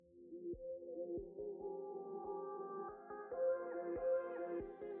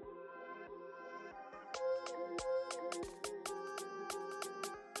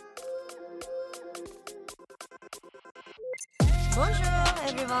Bonjour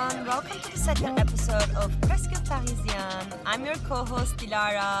everyone, welcome to the second episode of Parisian. I'm your co-host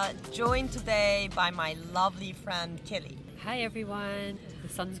Dilara, joined today by my lovely friend Kelly. Hi everyone, the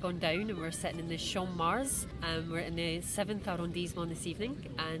sun's gone down and we're sitting in the Champ Mars. We're in the 7th arrondissement this evening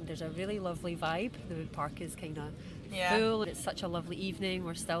and there's a really lovely vibe. The park is kind of full. It's such a lovely evening.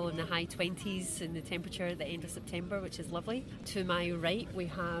 We're still in the high 20s in the temperature at the end of September, which is lovely. To my right we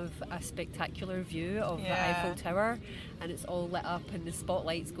have a spectacular view of the Eiffel Tower and it's all lit up and the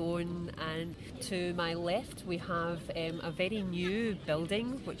spotlight's going, and to my left we have a very new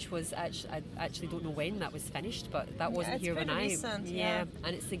building which was I actually don't know when that was finished, but that wasn't here when I recent,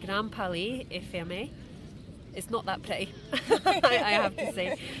 and it's the Grand Palais Fermé. It's not that pretty, I have to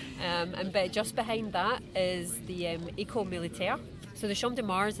say. But just behind that is the École Militaire. So the Champ de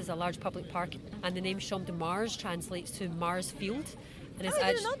Mars is a large public park, and the name Champ de Mars translates to Mars Field. And it's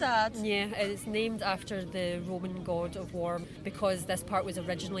I didn't know that. Yeah, it's named after the Roman god of war because this park was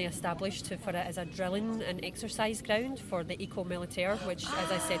originally established for it as a drilling and exercise ground for the École Militaire, which,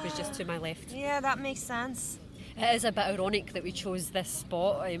 as I said, was just to my left. Yeah, that makes sense. It is a bit ironic that we chose this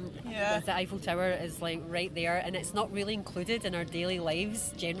spot. The Eiffel Tower is like right there, and it's not really included in our daily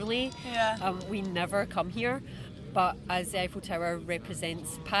lives generally. We never come here, but as the Eiffel Tower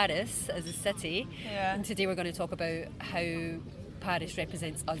represents Paris as a city, and today we're going to talk about how Paris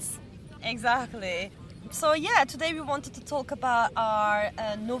represents us. Exactly. So today we wanted to talk about our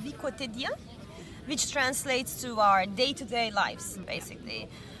nos vies quotidiennes, which translates to our day-to-day lives, basically.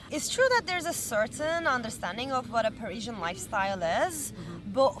 It's true that there's a certain understanding of what a Parisian lifestyle is,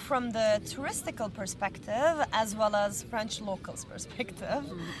 both from the touristical perspective as well as French locals' perspective.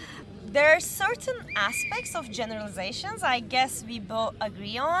 There are certain aspects of generalizations I guess we both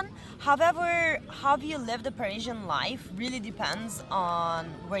agree on. However, how you live the Parisian life really depends on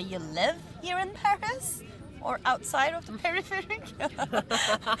where you live here in Paris or outside of the periphery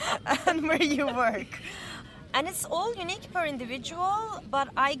and where you work. And it's all unique per individual, but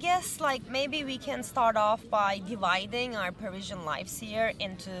I guess maybe we can start off by dividing our Parisian lives here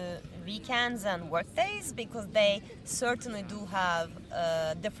into weekends and work days, because they certainly do have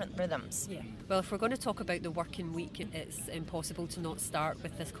different rhythms. Yeah. Well, if we're going to talk about the working week, it's impossible to not start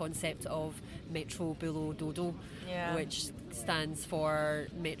with this concept of métro, boulot, dodo, which stands for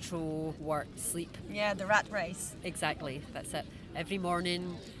metro, work, sleep. Yeah, the rat race. Exactly, that's it. Every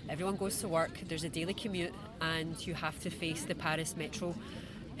morning, everyone goes to work, there's a daily commute, and you have to face the Paris metro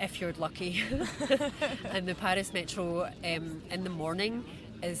if you're lucky. And the Paris metro in the morning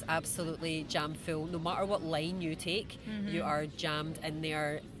is absolutely jam full. No matter what line you take, you are jammed in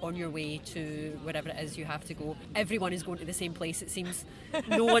there on your way to wherever it is you have to go. Everyone is going to the same place, it seems.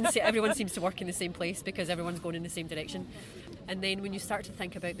 Everyone seems to work in the same place because everyone's going in the same direction. And then when you start to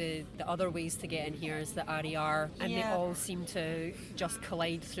think about the other ways to get in here is the RER, and they all seem to just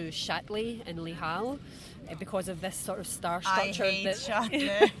collide through Châtelet and Les Halles because of this sort of star structure. I hate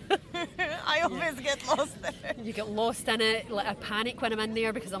Châtelet. I always get lost there. You get lost in it. I panic when I'm in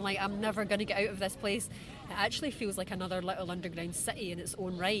there because I'm like, I'm never going to get out of this place. It actually feels like another little underground city in its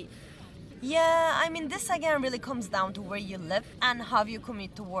own right. Yeah, I mean, this again really comes down to where you live and how you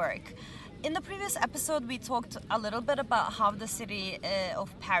commute to work. In the previous episode, we talked a little bit about how the city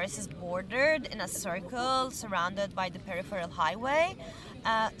of Paris is bordered in a circle surrounded by the peripheral highway.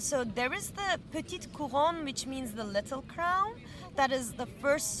 So there is the Petite Couronne, which means the little crown. That is the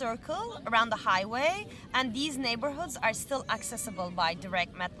first circle around the highway, and these neighborhoods are still accessible by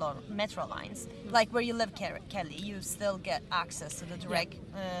direct metro lines. Like where you live, Kelly, you still get access to the direct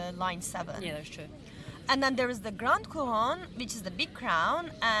line 7. Yeah, that's true. And then there is the Grande Couronne, which is the big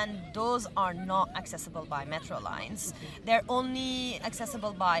crown, and those are not accessible by metro lines. They're only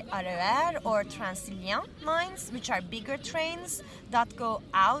accessible by RER or Transilien lines, which are bigger trains that go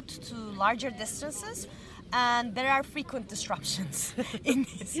out to larger distances. And there are frequent disruptions in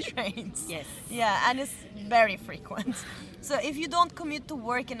these trains. Yes. Yeah, and it's very frequent. So if you don't commute to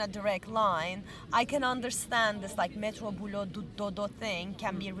work in a direct line, I can understand this metro boulot dodo thing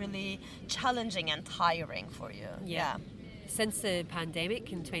can be really challenging and tiring for you. Yeah. Since the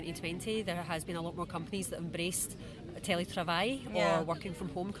pandemic in 2020, there has been a lot more companies that embraced teletravail or working from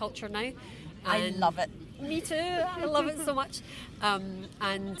home culture now. And I love it. Me too. I love it so much.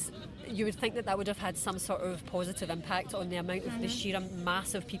 And you would think that would have had some sort of positive impact on the amount of the sheer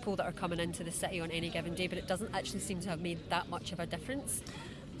mass of people that are coming into the city on any given day, but it doesn't actually seem to have made that much of a difference.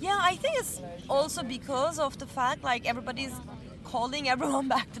 Yeah, I think it's also because of the fact everybody's calling everyone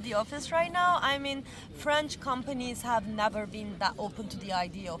back to the office right now. I mean, French companies have never been that open to the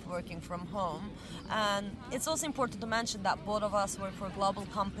idea of working from home. And it's also important to mention that both of us work for global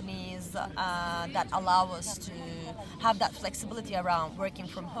companies that allow us to have that flexibility around working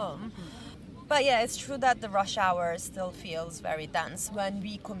from home. But yeah, it's true that the rush hour still feels very dense when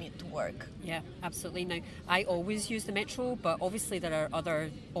we commute to work. Yeah, absolutely. Now, I always use the metro, but obviously there are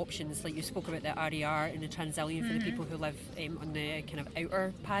other options, like you spoke about the RER and the Transilien for the people who live on the kind of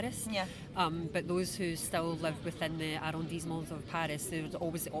outer Paris. Yeah. But those who still live within the arrondissements of Paris, there's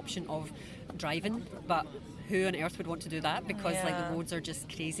always the option of driving, but who on earth would want to do that? Because like the roads are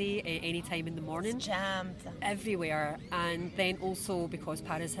just crazy any time in the morning. It's jammed. Everywhere. And then also because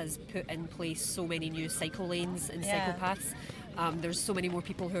Paris has put in place so many new cycle lanes and cycle paths, there's so many more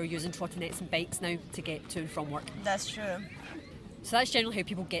people who are using trottinettes and bikes now to get to and from work. That's true. So that's generally how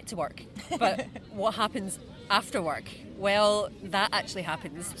people get to work. But what happens after work? Well, that actually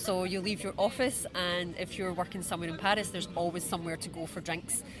happens. So you leave your office, and if you're working somewhere in Paris, there's always somewhere to go for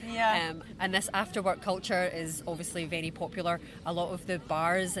drinks. Yeah. And this after-work culture is obviously very popular. A lot of the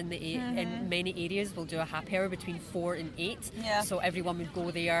bars in in many areas will do a happy hour between 4 and 8. Yeah. So everyone would go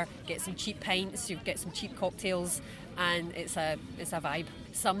there, get some cheap pints, you get some cheap cocktails, and it's a vibe.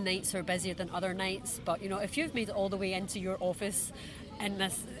 Some nights are busier than other nights, but you know, if you've made it all the way into your office in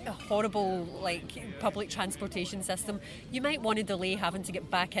this horrible public transportation system, you might want to delay having to get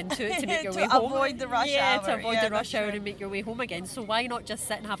back into it to make your way home. To avoid the rush hour. To avoid the rush hour and make your way home again. So why not just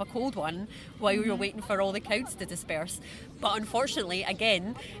sit and have a cold one while you're waiting for all the crowds to disperse? But unfortunately,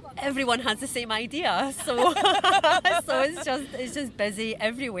 again, everyone has the same idea. So so it's just busy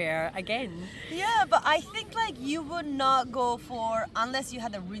everywhere again. Yeah, but I think you would not go for, unless you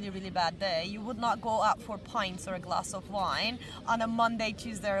had a really, really bad day, you would not go out for pints or a glass of wine on a Monday,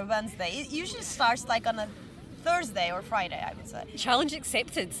 Tuesday or Wednesday. It usually starts on a Thursday or Friday, I would say. Challenge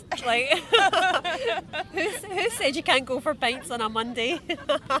accepted. Who said you can't go for pints on a Monday?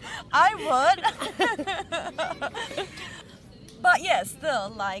 I would. But yeah,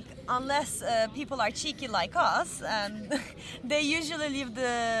 still, unless people are cheeky like us, and they usually leave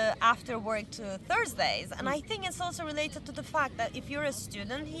the after work to Thursdays. And I think it's also related to the fact that if you're a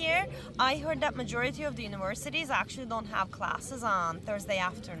student here, I heard that majority of the universities actually don't have classes on Thursday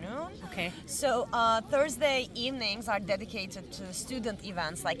afternoon. Okay. So Thursday evenings are dedicated to student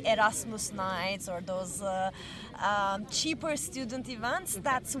events like Erasmus nights or those cheaper student events.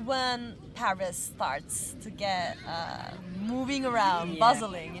 That's when Paris starts to get moving around,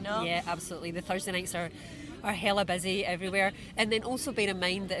 bustling, you know? Yeah, absolutely. The Thursday nights are hella busy everywhere. And then also bear in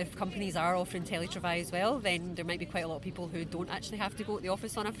mind that if companies are offering teletravail as well, then there might be quite a lot of people who don't actually have to go to the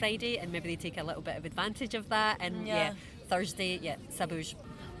office on a Friday, and maybe they take a little bit of advantage of that. And Thursday, ça bouge.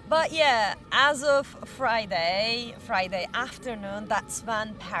 But yeah, as of Friday afternoon, that's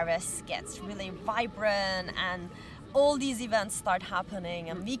when Paris gets really vibrant and all these events start happening,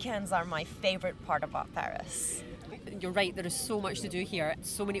 and weekends are my favorite part about Paris. You're right, there is so much to do here,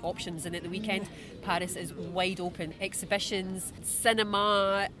 so many options, and at the weekend Paris is wide open. Exhibitions,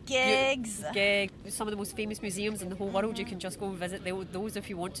 cinema, gigs, some of the most famous museums in the whole world. You can just go and visit those if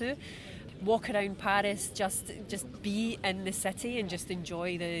you want to. Walk around Paris, just be in the city and just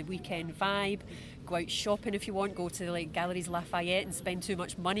enjoy the weekend vibe. Go out shopping if you want, go to Galeries Lafayette and spend too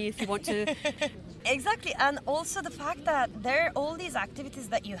much money if you want to. Exactly, and also the fact that there are all these activities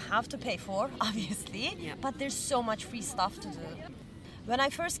that you have to pay for, obviously, but there's so much free stuff to do. When I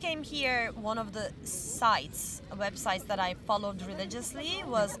first came here, one of the websites that I followed religiously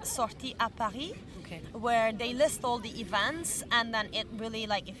was Sorties à Paris, where they list all the events, and then it really,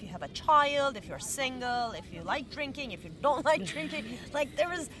 if you have a child, if you're single, if you like drinking, if you don't like drinking,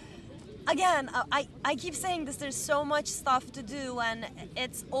 there is... Again, I keep saying this, there's so much stuff to do, and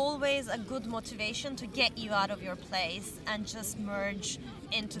it's always a good motivation to get you out of your place and just merge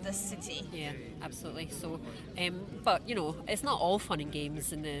into the city. Yeah, absolutely. So, but it's not all fun and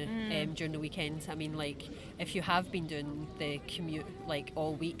games in the during the weekend. I mean, if you have been doing the commute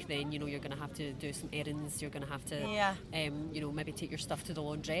all week, then you're going to have to do some errands. You're going to have to, maybe take your stuff to the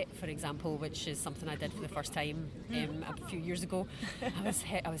laundrette, for example, which is something I did for the first time a few years ago.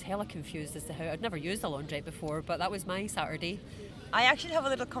 I was hella confused as to how I'd never used a laundrette before, but that was my Saturday. I actually have a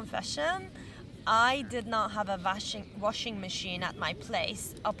little confession. I did not have a washing machine at my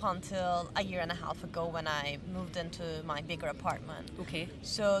place up until a year and a half ago when I moved into my bigger apartment. Okay.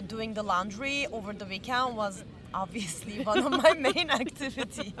 So doing the laundry over the weekend was obviously one of my main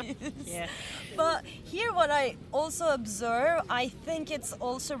activities. Yeah. But here what I also observe, I think it's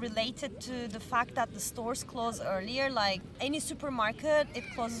also related to the fact that the stores close earlier. Like any supermarket, it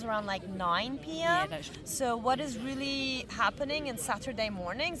closes around like 9 p.m. Yeah, that's true. So what is really happening in Saturday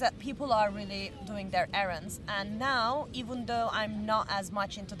mornings that people are really doing their errands. And now, even though I'm not as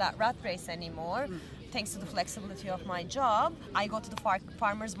much into that rat race anymore, thanks to the flexibility of my job, I go to the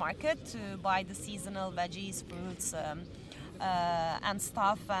farmer's market to buy the seasonal veggies, fruits, and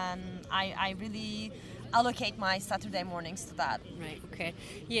stuff, and I really allocate my Saturday mornings to that. Right. Okay.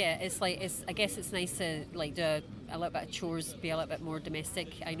 Yeah. I guess it's nice to like do a little bit of chores, be a little bit more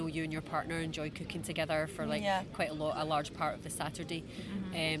domestic. I know you and your partner enjoy cooking together for quite a large part of the Saturday.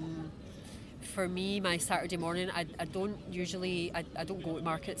 For me, my Saturday morning, I don't usually, I don't go to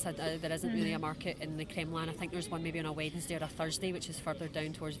markets. There isn't really a market in the Kremlin. I think there's one maybe on a Wednesday or a Thursday, which is further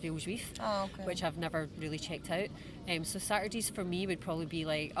down towards Villejuif, which I've never really checked out. So Saturdays for me would probably be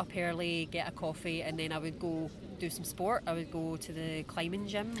like up early, get a coffee, and then I would go do some sport. I would go to the climbing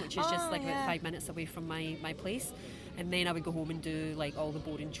gym, which is just like about 5 minutes away from my place. And then I would go home and do like all the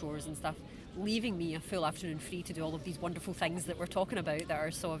boring chores and stuff, leaving me a full afternoon free to do all of these wonderful things that we're talking about that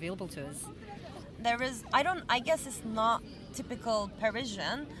are so available to us. There is, I guess it's not typical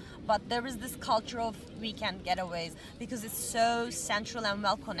Parisian, but there is this culture of weekend getaways because it's so central and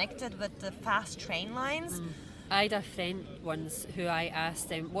well connected with the fast train lines. I had a friend once who I asked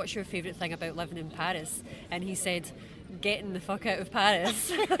him, what's your favourite thing about living in Paris? And he said, getting the fuck out of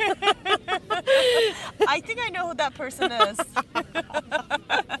Paris. I think I know who that person is.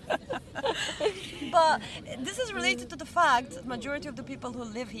 But this is related to the fact that majority of the people who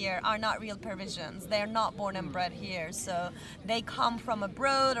live here are not real Parisians. They're not born and bred here. So they come from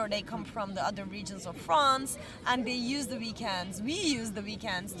abroad or they come from the other regions of France and they use the weekends. We use the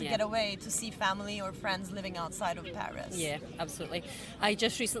weekends to get away to see family or friends living outside of Paris. Yeah, absolutely. I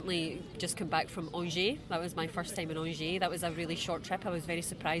just recently come back from Angers. That was my first time in Angers. That was a really short trip. I was very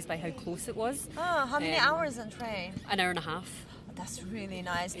surprised by how close it was. Oh, how many hours in train? An hour and a half. That's really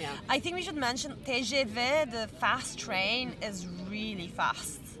nice. Yeah. I think we should mention TGV, the fast train, is really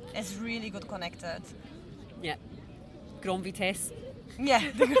fast. It's really good connected. Yeah. Grand vitesse.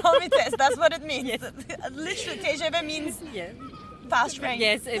 Yeah, the Grand vitesse, that's what it means. Literally, TGV means fast train.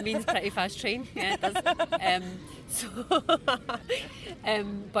 Yes, it means pretty fast train. Yeah, it does.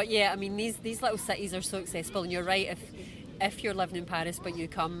 But yeah, I mean, these little cities are so accessible, and you're right, if you're living in Paris but you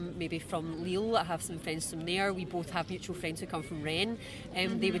come maybe from Lille, I have some friends from there. We both have mutual friends who come from Rennes.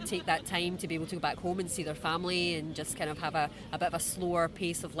 They would take that time to be able to go back home and see their family and just kind of have a bit of a slower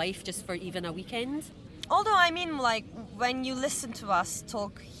pace of life just for even a weekend. Although, I mean, like, when you listen to us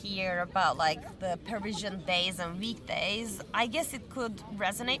talk here about, like, the Parisian days and weekdays, I guess it could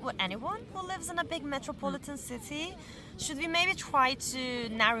resonate with anyone who lives in a big metropolitan city. Should we maybe try to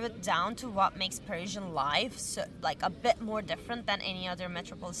narrow it down to what makes Parisian life a bit more different than any other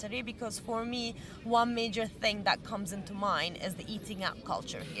metropolitan city? Because for me, one major thing that comes into mind is the eating out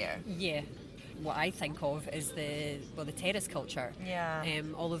culture here. Yeah. What I think of is the terrace culture. Yeah.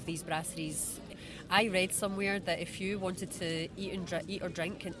 All of these brasseries. I read somewhere that if you wanted to eat or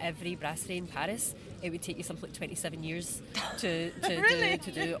drink in every brasserie in Paris, it would take you something like 27 years to Really?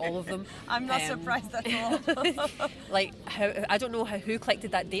 do all of them. I'm not surprised at all. Like, I don't know who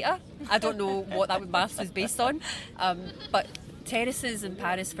collected that data. I don't know what that maths was based on. But terraces in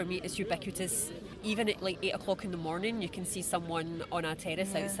Paris, for me, is ubiquitous. Even at like 8 o'clock in the morning, you can see someone on a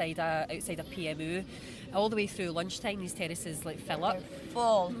terrace outside a PMU. All the way through lunchtime, these terraces like fill up.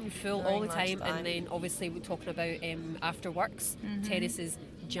 Full All the time. And then obviously we're talking about after works, terraces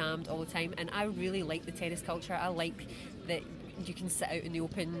jammed all the time. And I really like the terrace culture. I like that you can sit out in the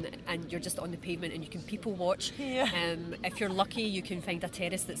open and you're just on the pavement and you can people watch. Yeah. If you're lucky, you can find a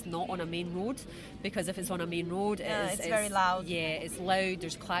terrace that's not on a main road, because if it's on a main road, it's very loud. Yeah, it's loud.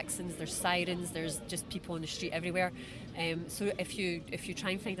 There's klaxons, there's sirens, there's just people on the street everywhere. So if you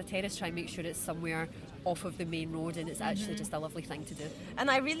try and find a terrace, try and make sure it's somewhere off of the main road, and it's actually just a lovely thing to do. And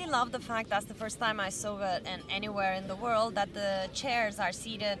I really love the fact that's the first time I saw it anywhere in the world, that the chairs are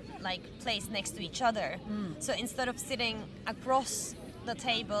seated placed next to each other. So instead of sitting across the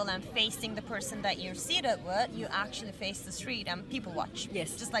table and facing the person that you're seated with, you actually face the street and people watch.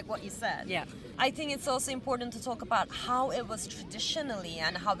 Yes. Just like what you said. Yeah. I think it's also important to talk about how it was traditionally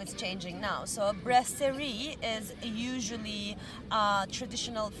and how it's changing now. So a brasserie is usually a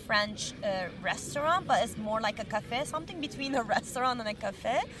traditional French restaurant, but it's more like a cafe, something between a restaurant and a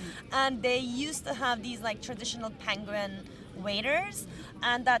cafe. And they used to have these traditional penguin waiters,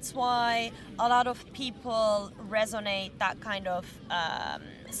 and that's why a lot of people resonate that kind of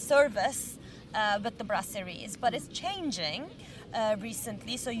service with the brasseries, but it's changing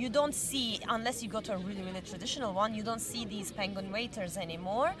recently. So you don't see, unless you go to a really, really traditional one, you don't see these penguin waiters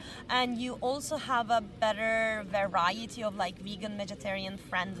anymore. And you also have a better variety of like vegan, vegetarian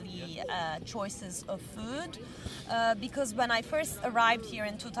friendly choices of food. Because when I first arrived here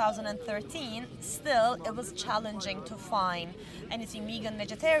in 2013, still it was challenging to find anything vegan,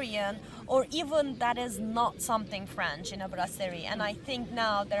 vegetarian, or even that is not something French in a brasserie. And I think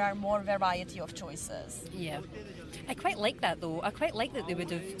now there are more variety of choices. Yeah. I quite like that though. I quite like that they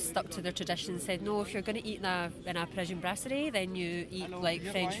would have stuck to their tradition and said, no, if you're going to eat in a Parisian brasserie, then you eat like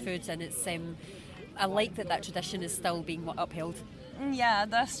French foods, and it's I like that tradition is still being upheld. Yeah,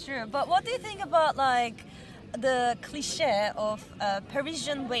 that's true. But what do you think about like the cliche of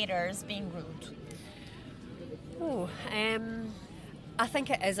Parisian waiters being rude? Oh, I think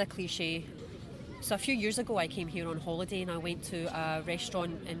it is a cliche. So a few years ago I came here on holiday and I went to a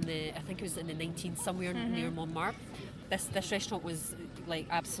restaurant I think it was in the 19th, somewhere near Montmartre. This restaurant was like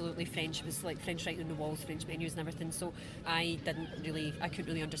absolutely French. It was like French writing on the walls, French menus and everything. So I couldn't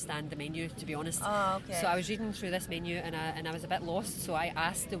really understand the menu, to be honest. Oh, okay. So I was reading through this menu and I was a bit lost. So I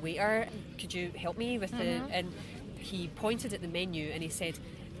asked the waiter, could you help me with and he pointed at the menu and he said,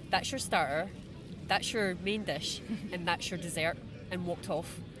 that's your starter, that's your main dish, and that's your dessert, and walked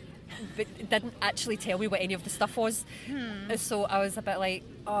off. But it didn't actually tell me what any of the stuff was. So I was a bit like,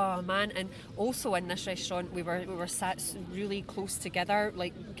 oh man. And also in this restaurant we were sat really close together,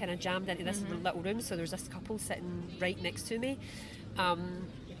 like kind of jammed into this little room. So there was this couple sitting right next to me,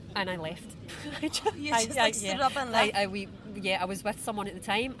 and I left. Stood up and left? I was with someone at the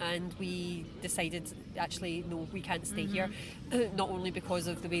time, and we decided, actually, no, we can't stay here. Not only because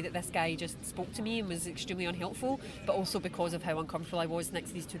of the way that this guy just spoke to me and was extremely unhelpful, but also because of how uncomfortable I was next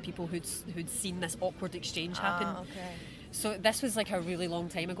to these two people who'd seen this awkward exchange happen. Okay. So this was like a really long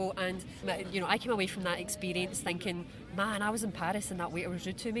time ago, and I came away from that experience thinking, man, I was in Paris and that waiter was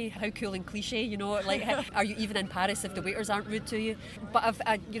rude to me. How cool and cliche, like are you even in Paris if the waiters aren't rude to you? But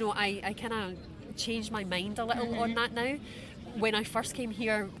I kind of changed my mind a little on that now. When I first came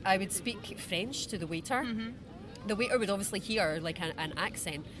here, I would speak French to the waiter. The waiter would obviously hear like an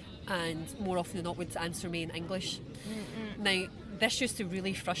accent, and more often than not would answer me in English. Now, this used to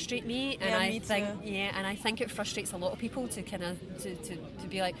really frustrate me, and I think it frustrates a lot of people to kind of to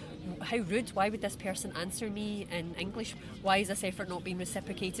be like, how rude, why would this person answer me in English? Why is this effort not being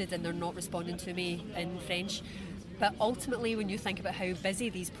reciprocated and they're not responding to me in French? But ultimately, when you think about how busy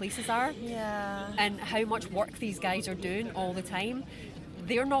these places are, and how much work these guys are doing all the time,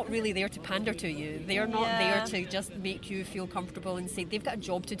 they're not really there to pander to you. They're not there to just make you feel comfortable and say they've got a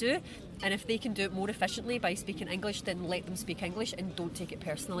job to do. And if they can do it more efficiently by speaking English, then let them speak English and don't take it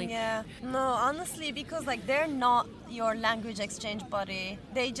personally. Yeah. No, honestly, because like they're not your language exchange buddy.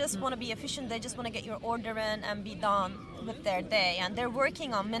 They just want to be efficient. They just want to get your order in and be done with their day. And they're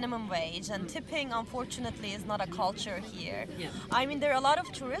working on minimum wage. And tipping, unfortunately, is not a culture here. Yeah. I mean, there are a lot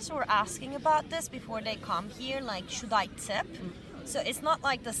of tourists who are asking about this before they come here. Like, should I tip? So it's not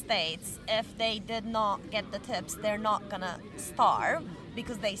like the States. If they did not get the tips, they're not gonna starve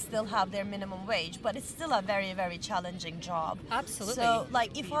because they still have their minimum wage. But it's still a very, very challenging job. Absolutely. So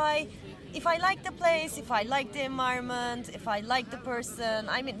like if I like the place, if I like the environment, if I like the person,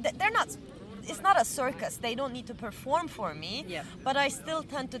 I mean they're not. It's not a circus. They don't need to perform for me. Yeah. But I still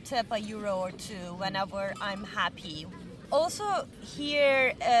tend to tip €1 or two whenever I'm happy. Also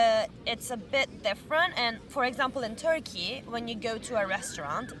here it's a bit different, and for example in Turkey when you go to a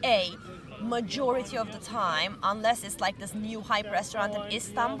restaurant, majority of the time, unless it's like this new hype restaurant in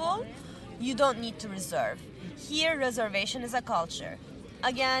Istanbul, you don't need to reserve. Here reservation is a culture.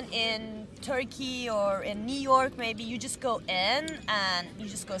 Again, in Turkey or in New York maybe you just go in and you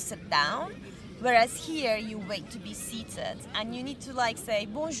just go sit down. Whereas here, you wait to be seated and you need to like say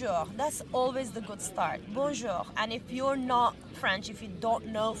bonjour. That's always the good start. Bonjour. And if you're not French, if you don't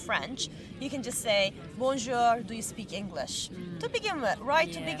know French, you can just say bonjour, do you speak English? To begin with, right?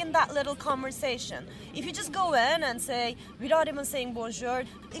 Yeah. To begin that little conversation. If you just go in and say, without even saying bonjour,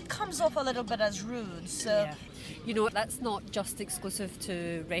 it comes off a little bit as rude. So. Yeah. You know, that's not just exclusive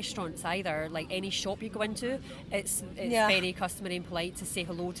to restaurants either. Like any shop you go into, it's very customary and polite to say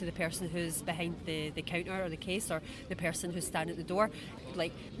hello to the person who's behind the counter or the case, or the person who's standing at the door.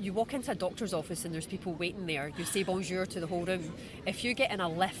 Like you walk into a doctor's office and there's people waiting there, you say bonjour to the whole room. If you get in a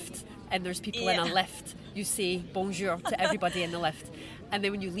lift and there's people in a lift, you say bonjour to everybody in the lift. And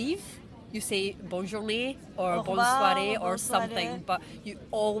then when you leave, you say bonjourné or Au revoir, bonsoiré or bonsoiré. something, but you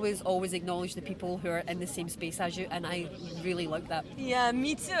always acknowledge the people who are in the same space as you, and I really like that. Yeah,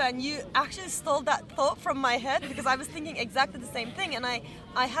 me too. And you actually stole that thought from my head because I was thinking exactly the same thing, and I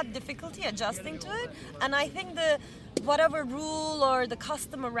had difficulty adjusting to it. And I think the whatever rule or the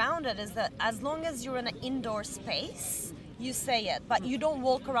custom around it is that as long as you're in an indoor space, you say it, but you don't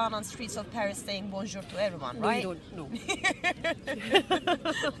walk around on streets of Paris saying bonjour to everyone, right? No, you don't. No.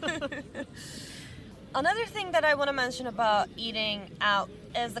 Another thing that I want to mention about eating out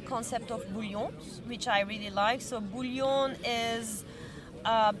is the concept of bouillon, which I really like. So bouillon is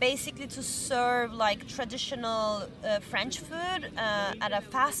basically to serve like traditional French food at a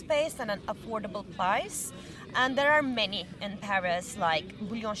fast pace and an affordable price. And there are many in Paris, like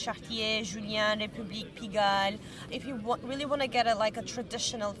Bouillon Chartier, Julien, République, Pigalle. If you really want to get a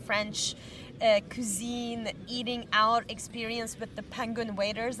traditional French cuisine, eating out experience with the penguin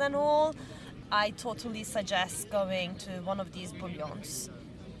waiters and all, I totally suggest going to one of these bouillons.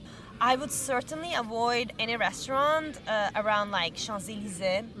 I would certainly avoid any restaurant around like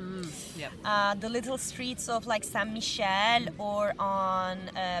Champs-Élysées, the little streets of like Saint-Michel, or on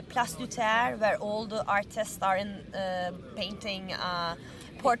Place du Terre, where all the artists are in painting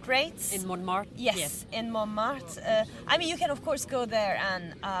portraits. In Montmartre? Yes, in Montmartre. I mean, you can of course go there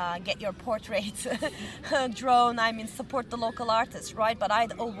and get your portrait drawn. I mean, support the local artists, right? But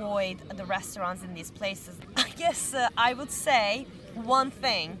I'd avoid the restaurants in these places. I guess I would say one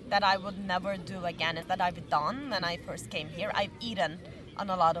thing that I would never do again is that I've done when I first came here. I've eaten on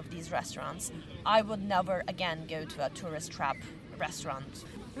a lot of these restaurants. I would never again go to a tourist trap restaurant.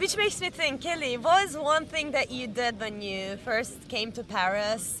 Which makes me think, Kelly, what is one thing that you did when you first came to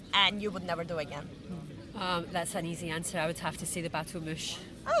Paris and you would never do again? That's an easy answer. I would have to say the bateau mouche.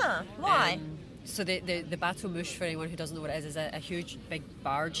 Ah, why? So the bateau mouche, for anyone who doesn't know what it is a huge big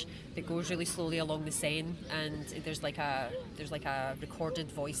barge that goes really slowly along the Seine, and there's like a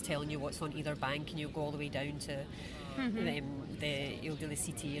recorded voice telling you what's on either bank, and you go all the way down to the Ile de la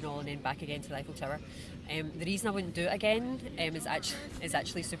Cité and all, and then back again to the Eiffel Tower. The reason I wouldn't do it again is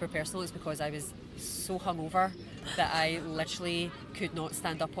actually super personal. It's because I was so hungover that I literally could not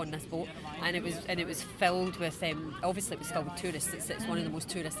stand up on this boat, and it was filled with obviously it was filled with tourists. It's one of the most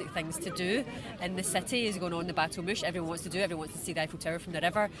touristic things to do in the city is going on the bateau mouche. Everyone wants to do it. Everyone wants to see the Eiffel Tower from the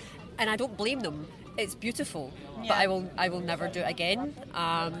river, and I don't blame them. It's beautiful, but I will never do it again.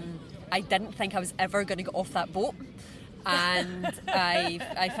 I didn't think I was ever going to get off that boat, and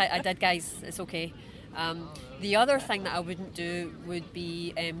I did, guys. It's okay. The other thing that I wouldn't do would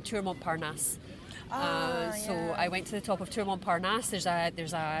be Tour Montparnasse. So I went to the top of Tour Montparnasse.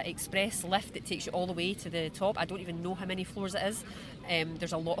 There's a express lift that takes you all the way to the top. I don't even know how many floors it is.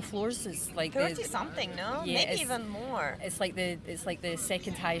 There's a lot of floors. It's like 30 something, no? Yeah, maybe even more. It's like the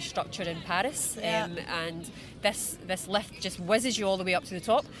second highest structure in Paris. Yeah. And this lift just whizzes you all the way up to the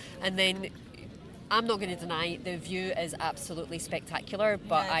top, and then I'm not going to deny the view is absolutely spectacular,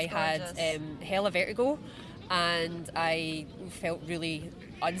 but Yeah, I it's had gorgeous. hella vertigo, and I felt really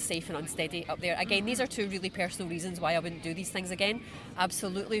unsafe and unsteady up there. Again, these are two really personal reasons why I wouldn't do these things again.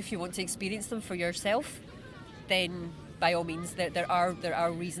 Absolutely, if you want to experience them for yourself, then by all means, there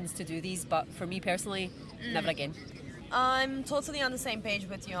are reasons to do these, but for me personally, never again. I'm totally on the same page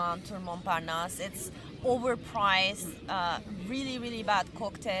with you on Tour Montparnasse. It's overpriced, really, really bad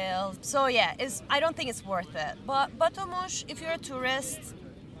cocktails. So yeah, I don't think it's worth it. But bateau mouche, if you're a tourist,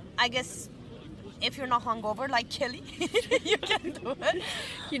 I guess if you're not hungover like Kelly, you can do it.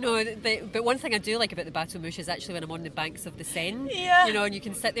 You know, but one thing I do like about the bateau mouche is actually when I'm on the banks of the Seine. Yeah. You know, and you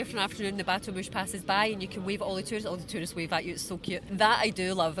can sit there for an afternoon, the bateau mouche passes by, and you can wave at all the tourists wave at you. It's so cute. That I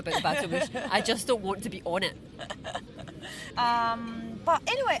do love about the bateau mouche. I just don't want to be on it. But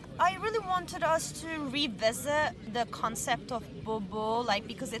anyway, I really wanted us to revisit the concept of bobo,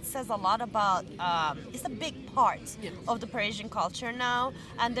 because it says a lot about, it's a big part of the Parisian culture now,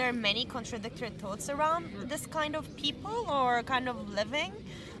 and there are many contradictory thoughts around this kind of people or kind of living.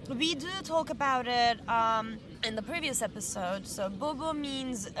 We do talk about it in the previous episode. So bobo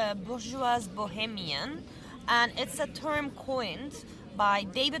means bourgeois bohemian, and it's a term coined by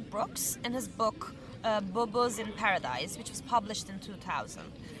David Brooks in his book Bobos in Paradise, which was published in 2000.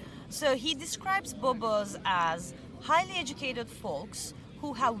 So he describes bobos as highly educated folks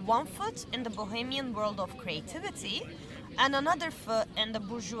who have one foot in the bohemian world of creativity and another foot in the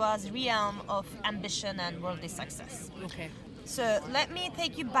bourgeois realm of ambition and worldly success. Okay. So let me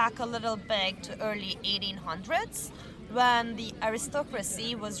take you back a little bit to early 1800s when the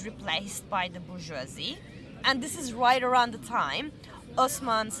aristocracy was replaced by the bourgeoisie. And this is right around the time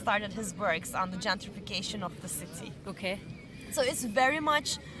Osman started his works on the gentrification of the city. Okay. So it's very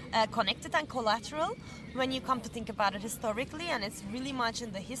much connected and collateral when you come to think about it historically, and it's really much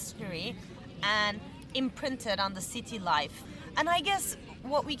in the history and imprinted on the city life. And I guess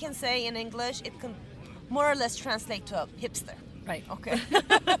what we can say in English, it can more or less translate to a hipster. Right. Okay.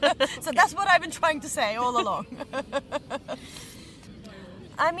 So that's what I've been trying to say all along.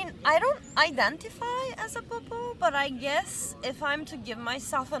 I mean, I don't identify as a popo, but I guess if I'm to give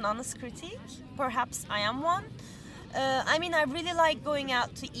myself an honest critique, perhaps I am one. I mean, I really like going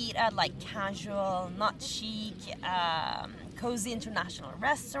out to eat at like casual, not chic, cozy international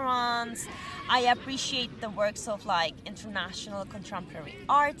restaurants. I appreciate the works of like international contemporary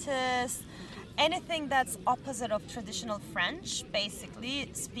artists. Anything that's opposite of traditional French basically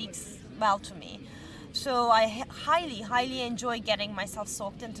speaks well to me. So I highly enjoy getting myself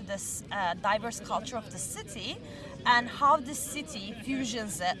soaked into this diverse culture of the city and how this city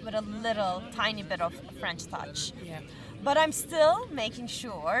fusions it with a little tiny bit of French touch. Yeah. But I'm still making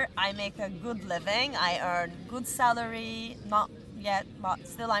sure I make a good living, I earn good salary, not yet, but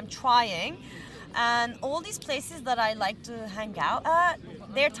still I'm trying. And all these places that I like to hang out at,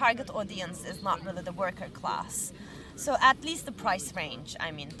 their target audience is not really the worker class. So at least the price range,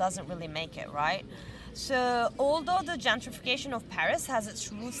 I mean, doesn't really make it, right? So although the gentrification of Paris has its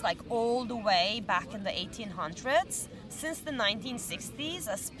roots like all the way back in the 1800s, since the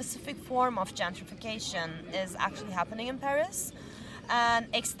 1960s, a specific form of gentrification is actually happening in Paris and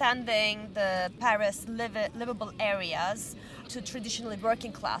extending the Paris livable areas to traditionally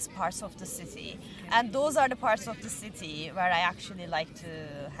working class parts of the city. And those are the parts of the city where I actually like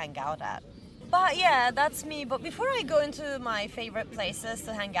to hang out at. But yeah, that's me. But before I go into my favorite places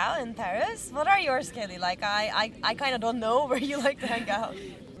to hang out in Paris, what are yours, Kelly? Like, I kind of don't know where you like to hang out.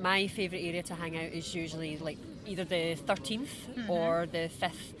 My favourite area to hang out is usually like either the 13th or the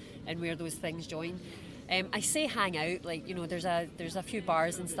 5th, and where those things join. I say hang out, like, you know, there's a few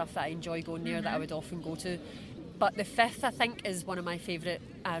bars and stuff that I enjoy going there that I would often go to. But the 5th, I think, is one of my favourite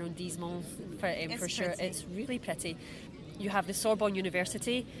arrondissements for sure. Pretty. It's really pretty. You have the Sorbonne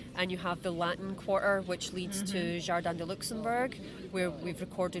University and you have the Latin Quarter, which leads to Jardin de Luxembourg, where we've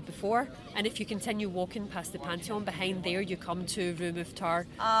recorded before. And if you continue walking past the Pantheon, behind there you come to Rue Mouffetard.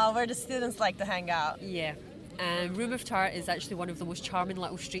 Where the students like to hang out. Yeah. Rue Mouffetard is actually one of the most charming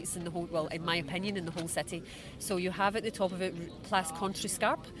little streets in the whole, well, in my opinion, in the whole city. So you have at the top of it Place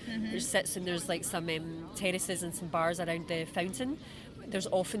Contrescarpe, which sits and there's like some terraces and some bars around the fountain. There's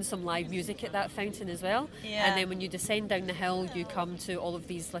often some live music at that fountain as well. Yeah. And then when you descend down the hill, you come to all of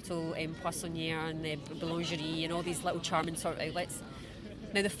these little poissonnières and the boulangerie and all these little charming sort of outlets.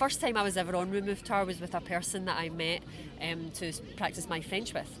 Now, the first time I was ever on Rue Mouffetard was with a person that I met to practice my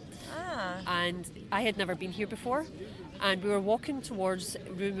French with. And I had never been here before. And we were walking towards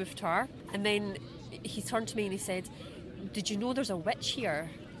Rue Mouffetard, and then he turned to me and he said, "Did you know there's a witch here?"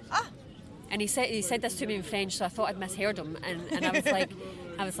 And he said this to me in French, so I thought I'd misheard him. And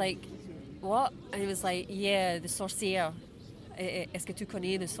I was like, what? And he was like, yeah, the sorcière. Est-ce que tu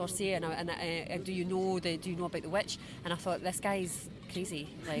connais the sorcière? And do you know about the witch? And I thought, this guy's crazy.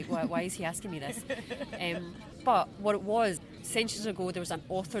 Like, why is he asking me this? But what it was, centuries ago, there was an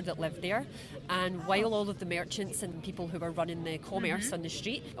author that lived there, and while all of the merchants and people who were running the commerce on the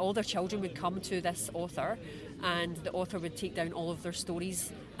street, all their children would come to this author, and the author would take down all of their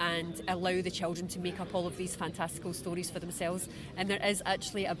stories and allow the children to make up all of these fantastical stories for themselves. And there is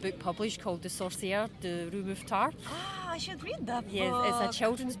actually a book published called The Sorcière de Rue Mouffetard. I should read that book. Yes, it's a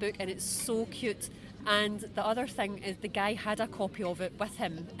children's book and it's so cute. And the other thing is the guy had a copy of it with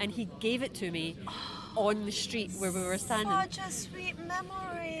him and he gave it to me on the street where we were standing. Such a sweet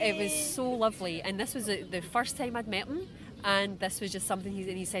memory. It was so lovely, and this was the first time I'd met him, and this was just something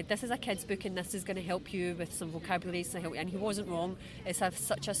he said, this is a kid's book and this is going to help you with some vocabulary, and he wasn't wrong. It's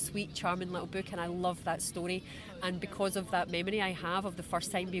such a sweet, charming little book, and I love that story, and because of that memory I have of the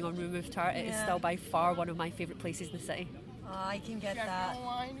first time being on Rue Mouffetard, it is still by far one of my favourite places in the city. I can get that.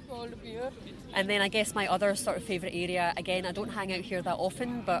 And then I guess my other sort of favourite area, again, I don't hang out here that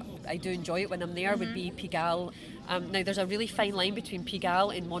often, but I do enjoy it when I'm there, would be Pigalle. Now, there's a really fine line between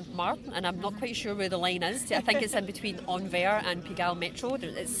Pigalle and Montmartre, and I'm not quite sure where the line is. I think it's in between Anvers and Pigalle Metro.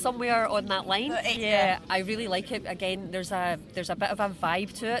 It's somewhere on that line. Yeah, I really like it. Again, there's a bit of a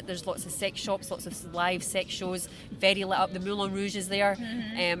vibe to it. There's lots of sex shops, lots of live sex shows, very lit up. The Moulin Rouge is there,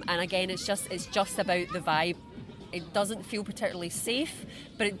 and again, it's just about the vibe. It doesn't feel particularly safe,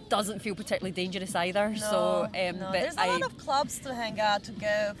 but it doesn't feel particularly dangerous either. No. There's a lot of clubs to hang out, to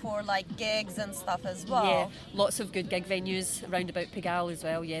go for like gigs and stuff as well. Yeah, lots of good gig venues around about Pigalle as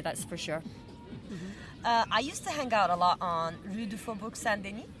well. Yeah, that's for sure. I used to hang out a lot on Rue du Faubourg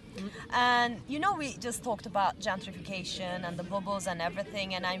Saint-Denis. And we just talked about gentrification and the bubbles and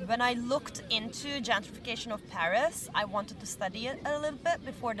everything. And when I looked into gentrification of Paris, I wanted to study it a little bit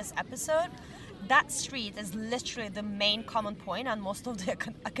before this episode. That street is literally the main common point on most of the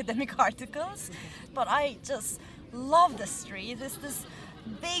academic articles. But I just love the street. It's this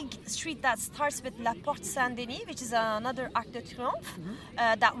big street that starts with La Porte Saint-Denis, which is another Arc de Triomphe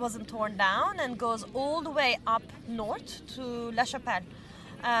that wasn't torn down, and goes all the way up north to La Chapelle.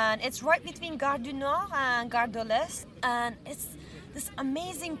 And it's right between Gare du Nord and Gare de l'Est. And it's this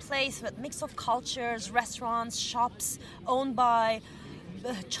amazing place with mix of cultures, restaurants, shops owned by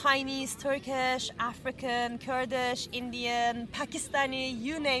Chinese, Turkish, African, Kurdish, Indian, Pakistani,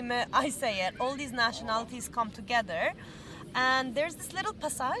 you name it, I say it. All these nationalities come together. And there's this little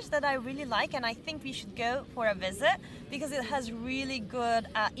passage that I really like, and I think we should go for a visit because it has really good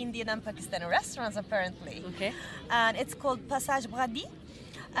Indian and Pakistani restaurants apparently. Okay. And it's called Passage Brady.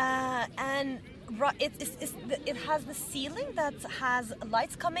 And it has the ceiling that has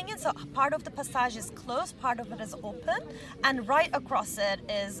lights coming in, so part of the passage is closed, part of it is open, and right across it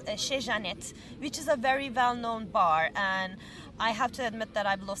is Chez Jeannette, which is a very well-known bar. And I have to admit that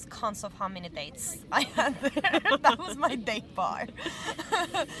I've lost counts of how many dates I had there. That was my date bar.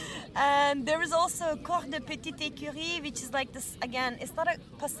 And there is also Cour de Petite Écurie, which is like this, again, it's not a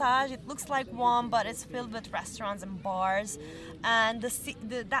passage, it looks like one, but it's filled with restaurants and bars. And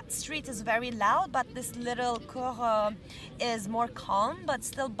that street is very loud, but this little cour is more calm, but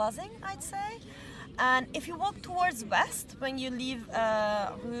still buzzing, I'd say. And if you walk towards west, when you leave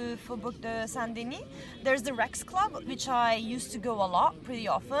Rue Faubourg de Saint-Denis, there's the Rex Club, which I used to go a lot, pretty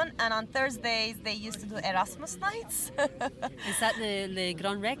often. And on Thursdays, they used to do Erasmus nights. Is that the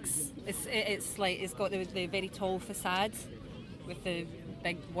Grand Rex? It's got the very tall facade with the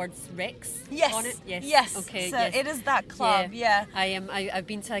big words Rex on it? Yes. Okay. So yes. It is that club, yeah. I've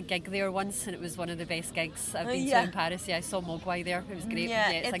been to a gig there once, and it was one of the best gigs I've been to in Paris. Yeah, I saw Mogwai there. It was great. Yeah,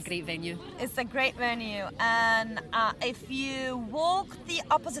 it's a great venue. It's a great venue. And if you walk the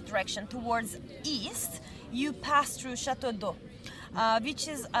opposite direction towards east, you pass through Chateau d'Eau. Which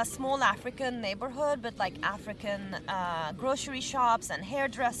is a small African neighborhood with like African grocery shops and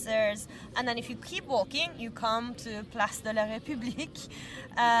hairdressers. And then if you keep walking, you come to Place de la République.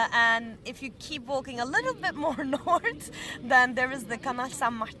 And if you keep walking a little bit more north, then there is the Canal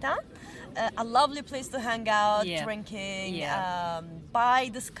Saint-Martin. A lovely place to hang out, drinking, by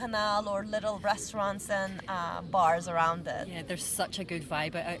this canal, or little restaurants and bars around it. Yeah, there's such a good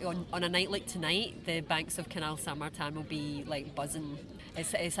vibe. On a night like tonight, the banks of Canal Saint-Martin will be like buzzing.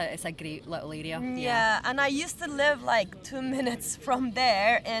 It's a great little area. Yeah, and I used to live like 2 minutes from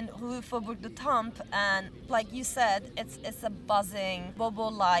there in Rue Faubourg du Temple, and like you said, it's a buzzing, bobo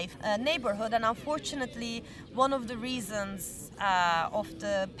life neighborhood. And unfortunately, one of the reasons of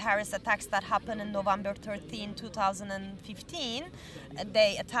the Paris attacks that happened in November 13, 2015,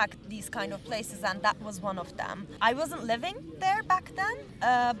 they attacked these kind of places, and that was one of them. I wasn't living there back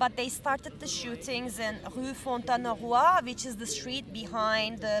then, but they started the shootings in Rue Fontaine-Roi, which is the street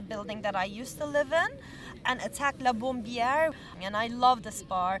behind the building that I used to live in, and attacked La Bombière. And I love this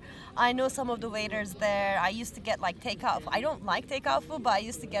bar. I know some of the waiters there. I used to get like takeout. I don't like takeout food, but I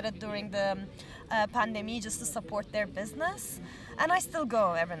used to get it during the pandemic just to support their business. And I still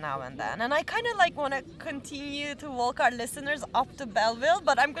go every now and then. And I kind of like want to continue to walk our listeners up to Belleville,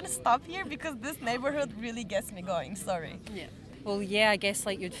 but I'm going to stop here because this neighborhood really gets me going. Sorry. Yeah. Well, yeah, I guess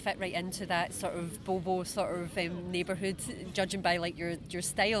like you'd fit right into that sort of bobo sort of neighbourhood, judging by like your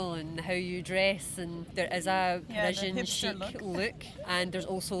style and how you dress. And there is a Parisian chic look, and there's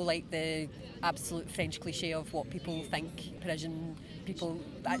also like the absolute French cliche of what people think Parisian people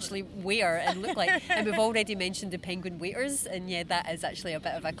actually wear and look like. And we've already mentioned the penguin waiters, and yeah, that is actually a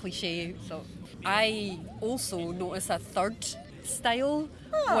bit of a cliche. So I also notice a third style,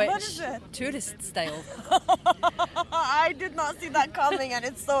 which what is it? Tourist style. I did not see that coming, and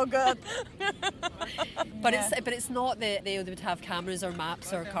it's so good. But it's not that they would have cameras or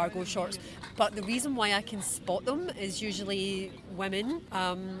maps or cargo shorts. But the reason why I can spot them is usually women.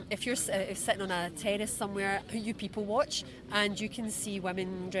 If you're sitting on a terrace somewhere, you people watch, and you can see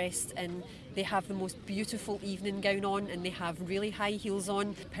women dressed in. They have the most beautiful evening gown on, and they have really high heels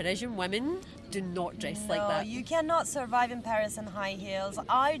on. Parisian women do not dress like that. No, you cannot survive in Paris in high heels.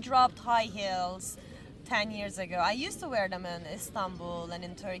 I dropped high heels 10 years ago. I used to wear them in Istanbul and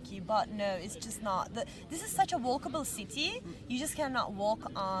in Turkey, but no, it's just not. This is such a walkable city. You just cannot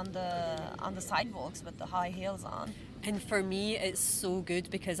walk on the sidewalks with the high heels on. And for me, it's so good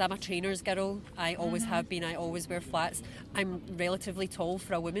because I'm a trainer's girl. I always have been. I always wear flats. I'm relatively tall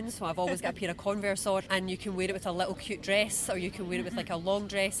for a woman, so I've always got a pair of Converse on. And you can wear it with a little cute dress, or you can wear it with like a long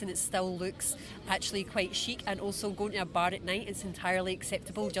dress, and it still looks actually quite chic. And also going to a bar at night, it's entirely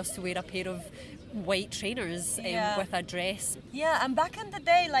acceptable just to wear a pair of white trainers with a dress. Yeah, and back in the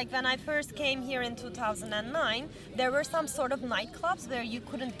day, like when I first came here in 2009, there were some sort of nightclubs where you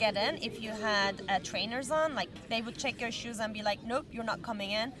couldn't get in if you had trainers on. Like they would check your shoes and be like, nope, you're not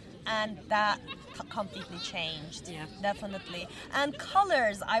coming in. And that completely changed. Yeah. Definitely. And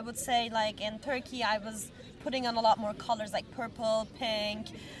colors, I would say, like in Turkey, I was putting on a lot more colors like purple, pink,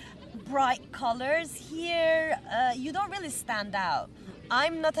 bright colors. Here, you don't really stand out.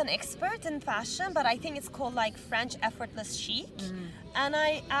 I'm not an expert in fashion, but I think it's called like French effortless chic. And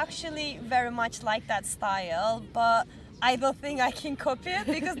I actually very much like that style, but I don't think I can copy it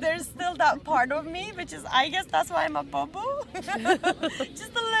because there's still that part of me, which is, I guess that's why I'm a bobo.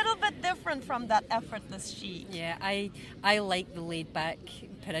 Just a little bit different from that effortless chic. Yeah, I like the laid back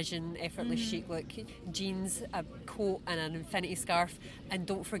Parisian effortless chic look. Jeans, a coat and an infinity scarf, and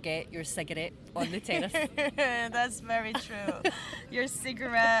don't forget your cigarette on the terrace. That's very true. Your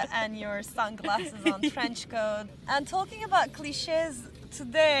cigarette and your sunglasses on, trench coat. And talking about cliches,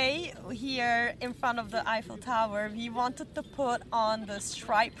 today here in front of the Eiffel Tower, we wanted to put on the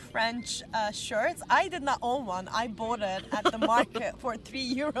striped French shirts. I did not own one. I bought it at the market for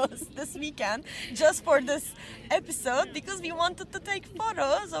 €3 this weekend just for this episode because we wanted to take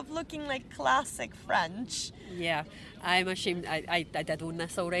photos of looking like classic French. Yeah, I'm ashamed. I did own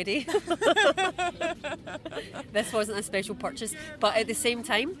this already. This wasn't a special purchase, but at the same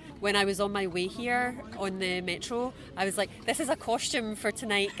time, when I was on my way here on the metro, I was like, "This is a costume for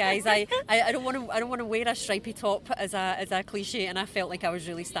tonight, guys. I don't want to wear a stripy top as a cliche," and I felt like I was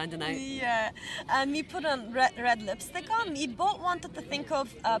really standing out. Yeah, and we put on red lipstick on. We both wanted to think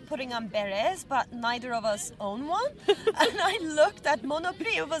of putting on berets, but neither of us own one. And I looked at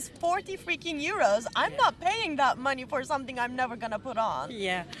Monoprix; it was 40 freaking euros. I'm not paying that money for something I'm never gonna put on.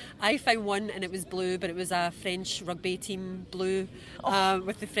 Yeah, I found one and it was blue, but it was a French rugby team blue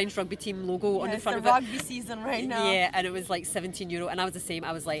with the French rugby team logo on the front of it. It's the rugby season right now. Yeah, and it was like €17, and I was the same.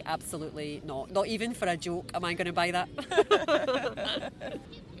 I was like, absolutely not. Not even for a joke am I going to buy that.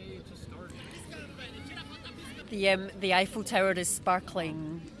 The Eiffel Tower is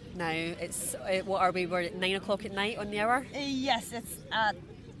sparkling now. It's what are we? We're at 9 o'clock at night on the hour. Yes, it's at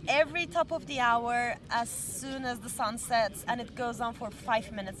every top of the hour as soon as the sun sets, and it goes on for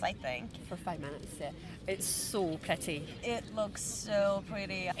 5 minutes, I think. For 5 minutes, yeah. It's so pretty. It looks so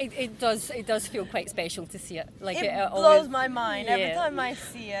pretty. It does feel quite special to see it. Like it blows always, my mind every time I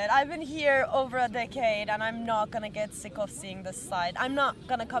see it. I've been here over a decade, and I'm not gonna get sick of seeing this side. I'm not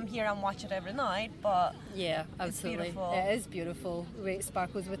gonna come here and watch it every night, but yeah, absolutely, it's beautiful. It is beautiful. The way it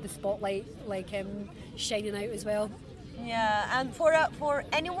sparkles with the spotlight, like shining out as well. Yeah, and for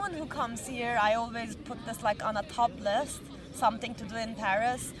anyone who comes here, I always put this like on a top list. Something to do in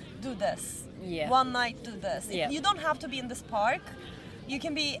Paris. Do this. Yeah. One night, do this. Yeah. You don't have to be in this park. You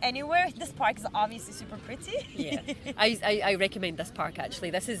can be anywhere. This park is obviously super pretty. Yeah, I recommend this park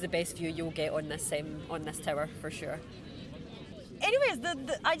actually. This is the best view you'll get on this tower for sure. Anyways,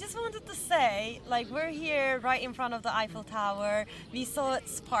 I just wanted to say, like, we're here right in front of the Eiffel Tower. We saw it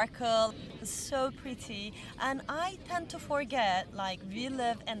sparkle. It's so pretty. And I tend to forget, like, we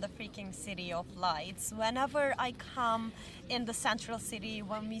live in the freaking city of lights. Whenever I come in the central city,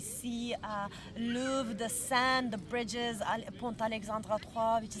 when we see Louvre, the Seine, the bridges, Pont Alexandre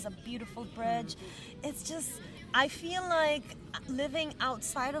III, which is a beautiful bridge, it's just, I feel like living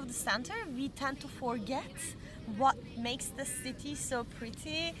outside of the center, we tend to forget what makes the city so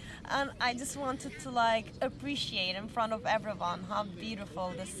pretty, and I just wanted to like appreciate in front of everyone how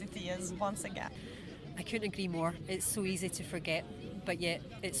beautiful the city is once again. I couldn't agree more. It's so easy to forget, but yet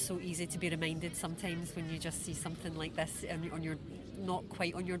it's so easy to be reminded sometimes when you just see something like this on your not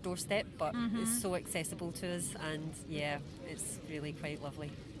quite on your doorstep, but it's so accessible to us, and yeah, it's really quite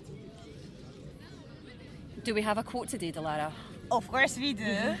lovely. Do we have a quote today, Delara? Of course we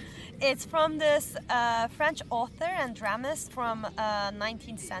do. It's from this French author and dramatist from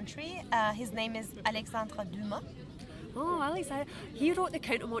 19th century. His name is Alexandre Dumas. Oh, Alexandre. He wrote The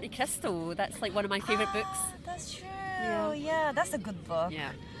Count of Monte Cristo. That's like one of my favourite books. That's true. Yeah, that's a good book.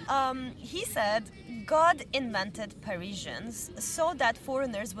 Yeah. He said, God invented Parisians so that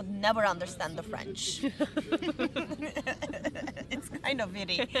foreigners would never understand the French. It's kind of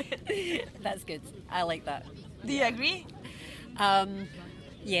witty. That's good. I like that. Do you agree?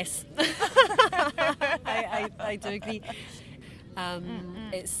 Yes. I do agree.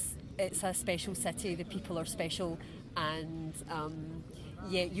 It's a special city. The people are special. and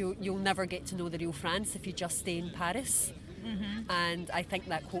you'll never get to know the real France if you just stay in Paris. And I think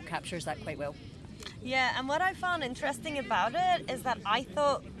that quote captures that quite well. Yeah, and what I found interesting about it is that I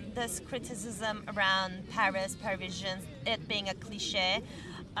thought this criticism around Paris, Parisians, it being a cliche,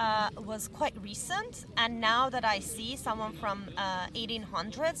 was quite recent. And now that I see someone from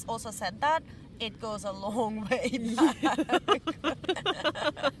 1800s also said that, it goes a long way back.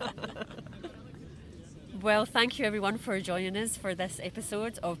 Well, thank you everyone for joining us for this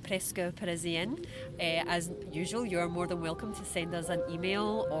episode of Presque Parisian. As usual, you are more than welcome to send us an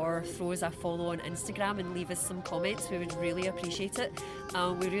email or throw us a follow on Instagram and leave us some comments. We would really appreciate it.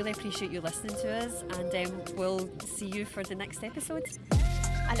 We really appreciate you listening to us, and we'll see you for the next episode.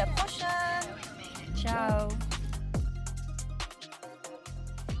 À la prochaine! Ciao!